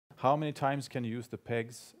How many times can you use the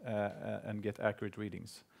pegs and get accurate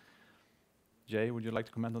readings? Jay, would you like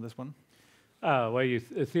to comment on this one? Well,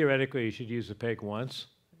 theoretically, you should use the peg once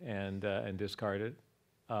and discard it,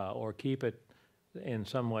 or keep it in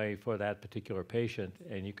some way for that particular patient,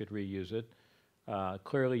 and you could reuse it.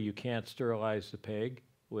 Clearly, you can't sterilize the peg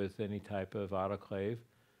with any type of autoclave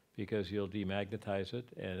because you'll demagnetize it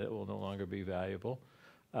and it will no longer be valuable.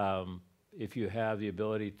 If you have the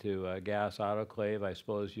ability to gas autoclave, I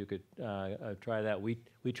suppose you could try that. We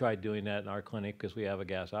tried doing that in our clinic because we have a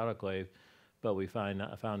gas autoclave, but we found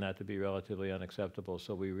that to be relatively unacceptable.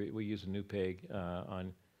 So we use a new peg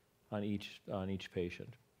on each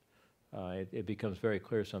patient. It becomes very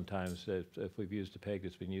clear sometimes that if we've used a peg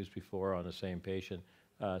that's been used before on the same patient,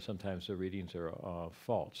 sometimes the readings are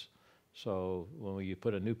false. So when you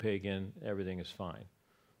put a new peg in, everything is fine.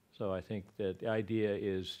 So I think that the idea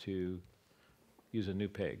is to use a new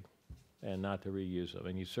peg and not to reuse them.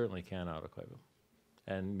 And you certainly can autoclave them.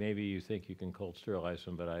 And maybe you think you can cold sterilize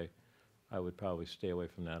them, but I would probably stay away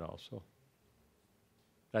from that also.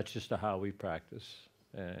 That's just how we practice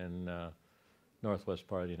in northwest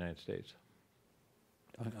part of the United States.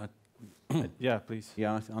 Yeah, please.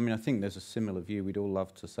 Yeah, I mean, I think there's a similar view. We'd all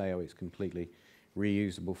love to say, oh, it's completely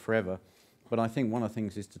reusable forever. But I think one of the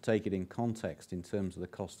things is to take it in context in terms of the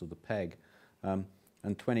cost of the peg.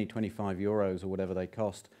 And 20, 25 euros or whatever they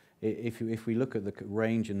cost, if we look at the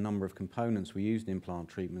range and number of components we use in implant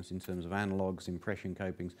treatments in terms of analogues, impression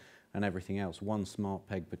copings, and everything else, one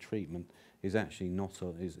SmartPeg per treatment is actually not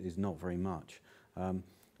very much.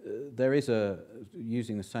 There is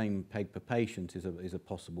using the same peg per patient is a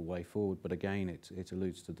possible way forward, but again, it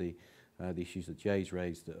alludes to the issues that Jay's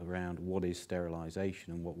raised around what is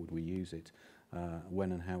sterilisation and what would we use it,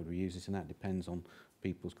 when and how would we use it, and that depends on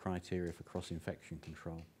people's criteria for cross-infection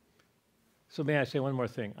control. So may I say one more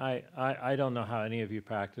thing? I don't know how any of you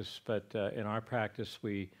practice, but in our practice,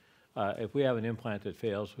 if we have an implant that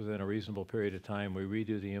fails within a reasonable period of time, we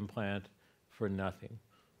redo the implant for nothing.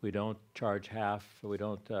 We don't charge half, we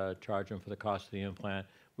don't charge them for the cost of the implant.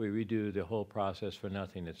 We redo the whole process for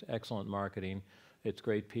nothing. It's excellent marketing, it's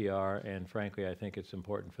great PR, and frankly, I think it's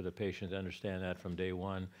important for the patient to understand that from day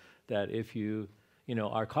one, that if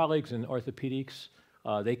our colleagues in orthopedics,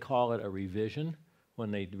 they call it a revision when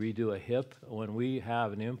they redo a hip. When we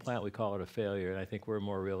have an implant, we call it a failure, and I think we're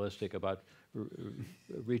more realistic about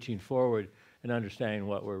reaching forward and understanding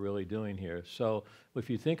what we're really doing here. So if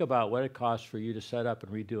you think about what it costs for you to set up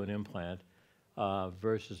and redo an implant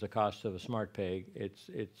versus the cost of a SmartPeg,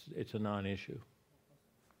 it's a non-issue.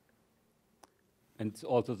 And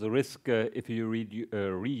also the risk, if you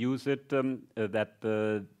reuse it, that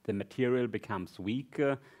the material becomes weak,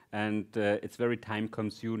 and it's very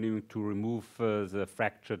time-consuming to remove the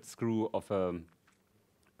fractured screw of a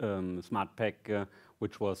SmartPeg,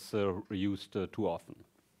 which was used too often.